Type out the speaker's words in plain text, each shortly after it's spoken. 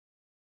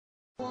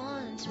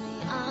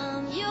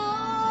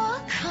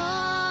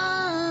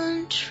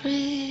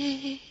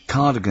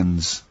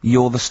Cardigans,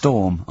 You're the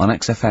Storm on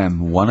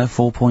XFM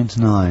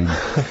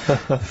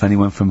 104.9. If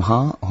anyone from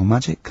Heart or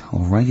Magic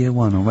or Radio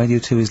 1 or Radio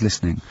 2 is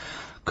listening,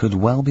 could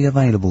well be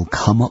available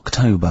come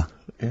October.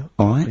 Yeah.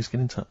 Alright? Please get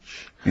in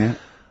touch. Yeah.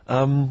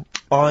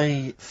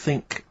 I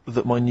think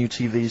that my new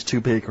TV is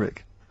too big,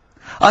 Rick.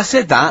 I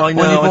said that I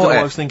know, when you I know bought what it.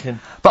 I was thinking.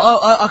 But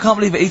I can't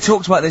believe it. He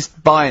talked about this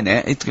buying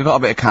it. He's got a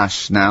bit of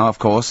cash now, of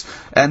course.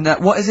 And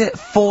what is it?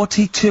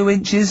 42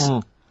 inches?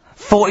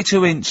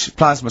 42-inch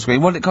plasma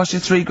screen. What did it cost you?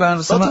 $3 grand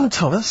or something? Don't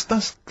tell me.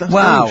 That's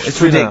wow, huge.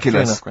 it's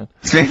ridiculous.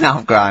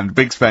 £3.5 grand.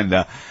 Big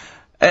spender.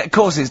 Of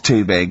course it's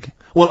too big.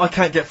 Well, I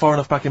can't get far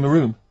enough back in my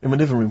room, in my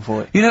living room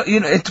for it. You know,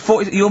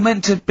 you're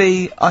meant to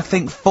be, I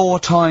think, 4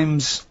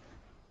 times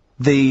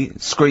the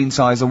screen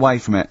size away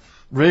from it.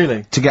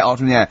 Really? To get out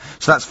from the air.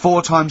 So that's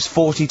 4 times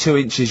 42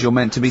 inches you're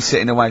meant to be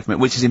sitting away from it,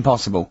 which is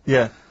impossible.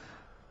 Yeah.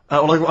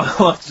 Well,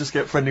 I'll have to just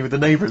get friendly with the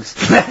neighbours.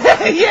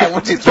 Yeah,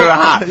 watch it through a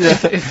hat.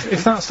 Yeah.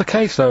 If that's the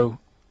case, though,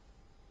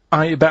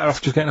 aren't you better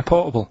off just getting a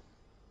portable?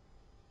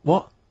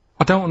 What?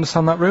 I don't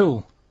understand that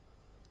rule.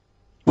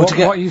 Well,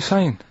 what are you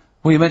saying?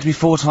 Well, you're meant to be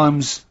 4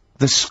 times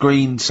the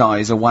screen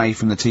size away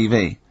from the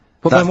TV.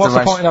 But then what's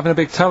the point in having a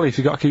big telly if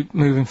you've got to keep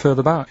moving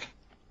further back?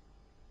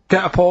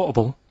 Get a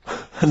portable.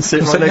 and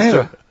sit right next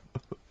to it.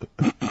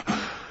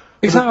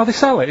 Is that how they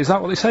sell it? Is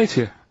that what they say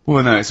to you?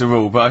 Well, no, it's a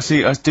rule, but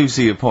I do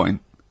see your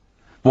point.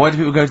 Why do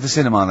people go to the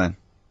cinema then?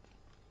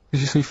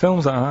 Did you see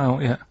films that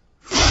aren't out yet?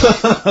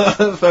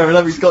 Fair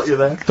enough, he's got you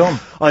there. Done.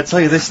 I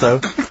tell you this though,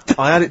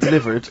 I had it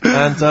delivered,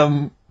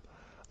 and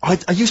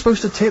are you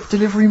supposed to tip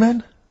delivery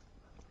men?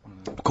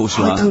 Of course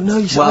you are. I don't know.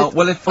 You see,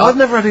 well, if I've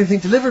never had anything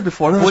delivered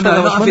before. I've never spent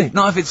that much money.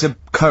 Not if it's a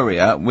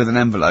courier with an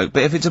envelope,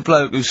 but if it's a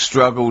bloke who's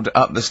struggled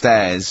up the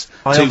stairs,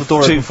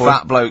 two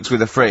fat blokes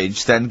with a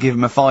fridge, then give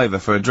him a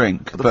 £5 for a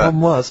drink. But the problem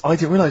was, I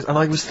didn't realise, and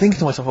I was thinking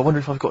to myself, I wonder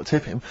if I've got to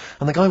tip him,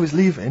 and the guy was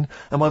leaving,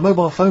 and my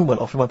mobile phone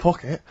went off in my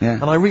pocket,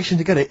 and I reached in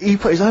to get it, he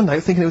put his hand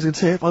out thinking it was a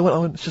tip, I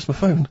went, it's just my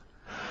phone.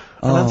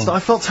 And I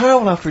felt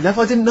terrible after he left.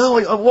 I didn't know.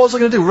 What was I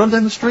going to do? Run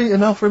down the street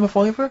and offer him a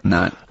 £5?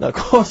 No. No, of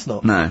course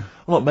not. No. I'm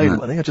not made of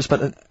money. I just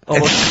spent it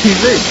on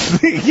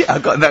TV. Yeah,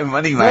 I've got no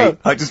money, mate. Yeah.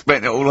 I just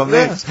spent it all on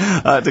this.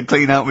 I had to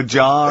clean out my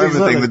jar,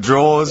 everything, the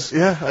drawers.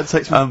 Yeah, I'd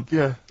take some,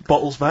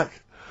 bottles back.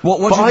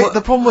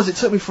 The problem was, it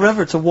took me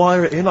forever to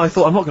wire it in. I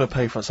thought, I'm not going to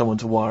pay for someone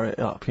to wire it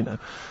up, you know.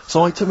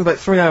 So it took me about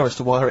 3 hours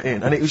to wire it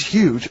in, and it was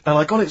huge, and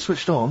I got it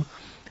switched on,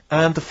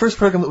 and the first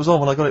programme that was on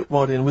when I got it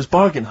wired in was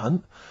Bargain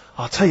Hunt.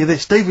 I'll tell you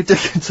this, David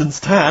Dickinson's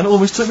tan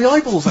almost took my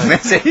eyeballs out.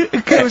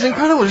 It was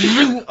incredible.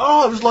 It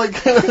was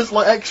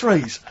like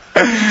X-rays.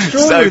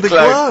 So the close.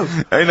 glow.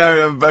 I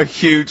know, a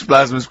huge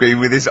plasma screen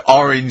with this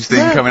orange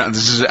thing coming out,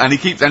 and he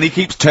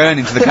keeps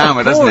turning to the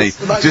camera, doesn't he?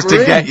 Just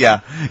to get you. Yeah,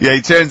 he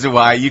turns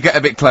away. You get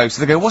a bit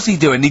closer. They go, "What's he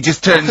doing?" He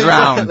just turns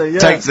around,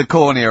 takes the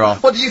cornea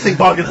off. What do you think,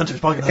 Bargain Hunters?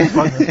 Bargain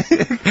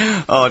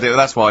Hunters. Oh dear,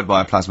 that's why I'd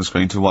buy a plasma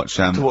screen to watch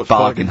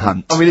Bargain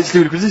Hunt. I mean, it's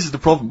ludicrous. This is the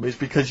problem. Is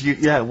because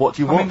what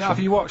do you watch? I mean, have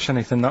you watched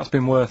anything that's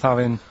been worth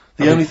having?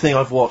 The only thing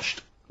I've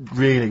watched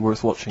really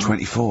worth watching.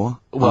 24.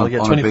 Well,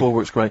 24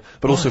 works great,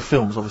 but also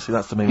films. Obviously,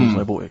 that's the main reason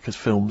I bought it, because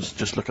films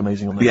just look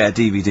amazing on there. Yeah,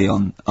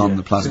 DVD on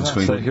the plasma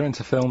screen. So if you're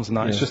into films and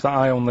that, it's just that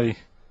I only,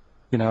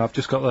 I've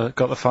just got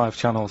the 5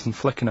 channels and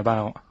flicking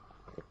about,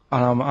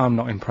 and I'm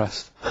not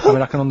impressed. I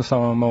mean, I can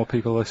understand why more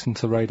people listen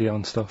to radio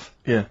and stuff.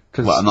 Yeah.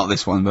 Well, not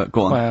this one, but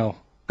go on. Well,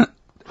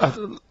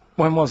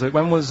 when was it?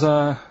 When was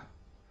the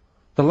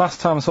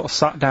last time I sort of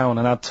sat down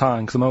and had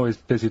time, because I'm always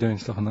busy doing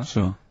stuff and that.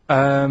 Sure.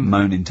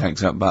 Moaning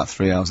takes up about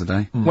 3 hours a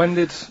day. When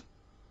did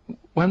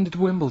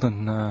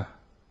Wimbledon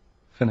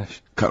finish?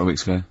 A couple of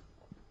weeks ago.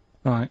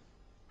 Right.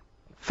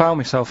 Found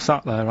myself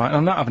sat there, right, and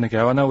I'm not having a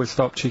go. I know we've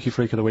stopped Cheeky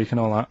Freak of the Week and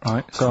all that,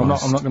 right? So I'm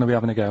not going to be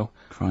having a go.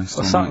 Christ.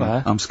 I sat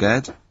there. I'm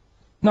scared.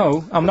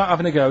 No, I'm not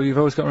having a go. You've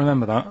always got to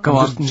remember that. Go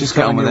on, just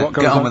get on with it.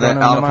 Get on with it.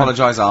 I'll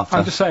apologise after.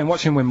 I'm just saying,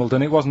 watching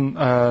Wimbledon, it wasn't,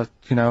 one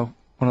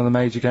of the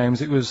major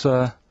games. It was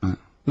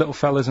little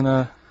fellas in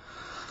a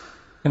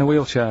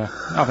wheelchair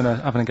having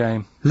a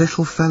game.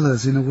 Little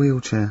fellas in a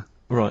wheelchair.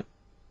 Right.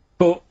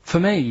 But for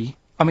me,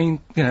 I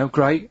mean,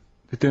 great.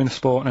 They're doing a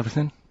sport and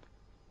everything.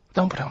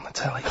 Don't put it on the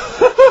telly.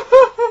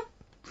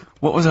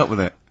 What was up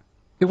with it?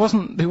 There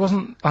wasn't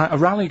like a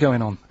rally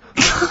going on.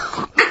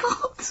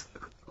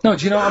 No,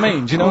 do you know what I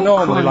mean? Do you know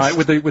normally, like,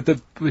 with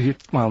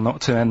the well,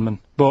 not to Enman,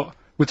 but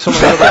with some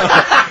of the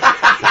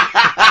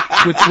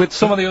other, with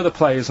some of the other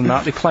players and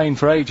that, they're playing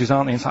for ages,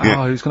 aren't they? It's like,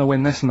 who's going to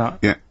win this and that?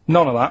 Yeah.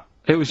 None of that.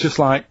 It was just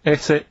like,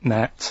 hit it,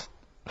 net.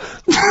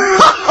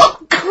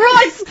 Oh,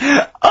 Christ!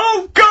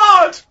 Oh,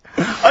 God!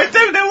 I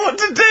don't know what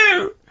to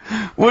do!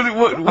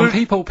 And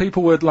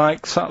people would,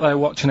 like, sat there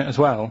watching it as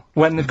well,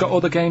 when they've got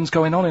other games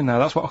going on in there.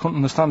 That's what I couldn't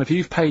understand. If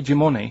you've paid your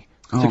money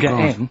to get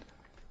in...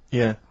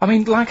 Yeah. I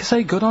mean, like I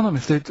say, good on them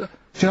if they... Do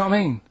you know what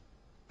I mean?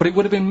 But it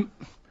would have been...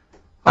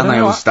 And they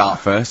all start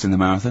first in the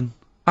marathon.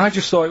 I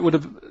just thought it would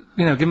have,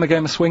 give them a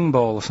game of swing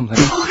ball or something.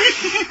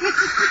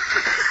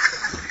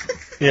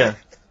 Yeah.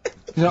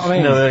 You know what I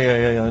mean? No,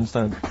 yeah, I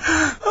understand.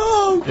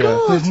 Oh,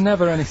 Oh, God. There's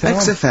never anything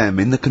XFM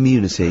in the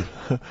community.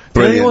 Did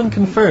Brilliant. anyone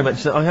confirm,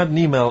 actually, I had an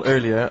email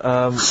earlier,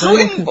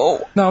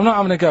 Swingle! No, I'm not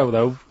having a go,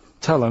 though.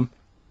 Tell them.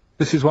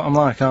 This is what I'm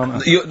like,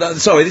 aren't I?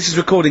 Sorry, this is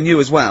recording you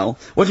as well.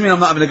 What do you mean I'm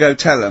not having to go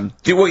tell them?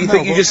 Do you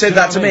think you just said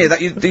that to me? That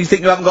do you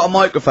think you haven't got a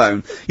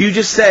microphone? You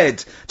just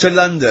said to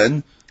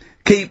London,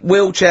 keep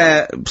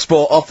wheelchair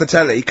sport off the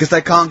telly because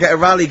they can't get a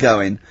rally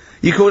going.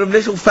 You called them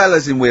little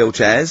fellas in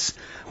wheelchairs.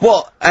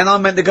 What? And I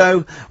meant to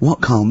go,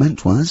 what Karl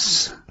meant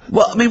was...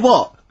 What? I mean,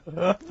 what?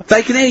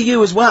 They can hear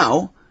you as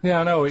well. Yeah,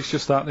 I know, it's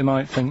just that they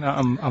might think that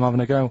I'm having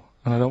a go,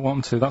 and I don't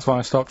want them to. That's why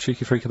I stopped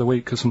Cheeky Freak of the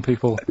Week, because some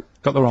people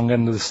got the wrong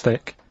end of the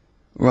stick.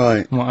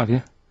 Right. And what have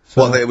you.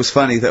 So What, that it was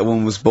funny that a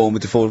woman was born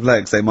with deformed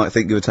legs? They might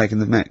think you were taking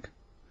the mick.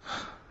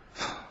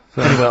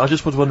 So anyway, I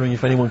just was wondering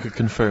if anyone could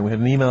confirm. We had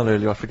an email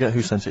earlier, I forget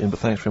who sent it in, but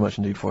thanks very much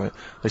indeed for it.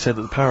 They said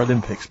that the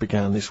Paralympics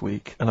began this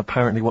week, and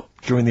apparently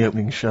during the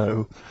opening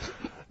show,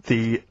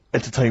 the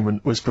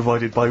entertainment was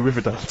provided by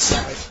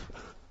Riverdance.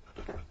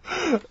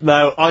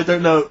 Now, I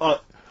don't know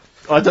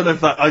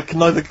if that, I can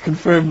neither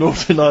confirm nor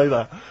deny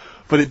that,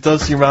 but it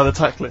does seem rather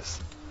tactless.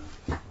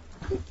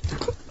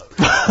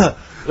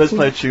 Let's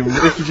play a tune.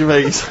 Ricky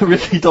Gervais.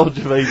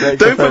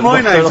 Don't put my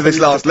name to this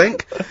last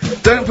link.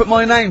 Don't put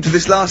my name to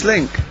this last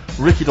link.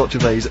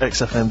 Ricky.Gervais,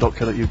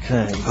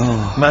 xfm.co.uk.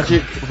 Oh.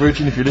 Magic,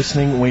 Virgin, if you're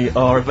listening, we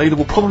are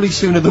available probably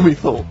sooner than we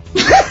thought.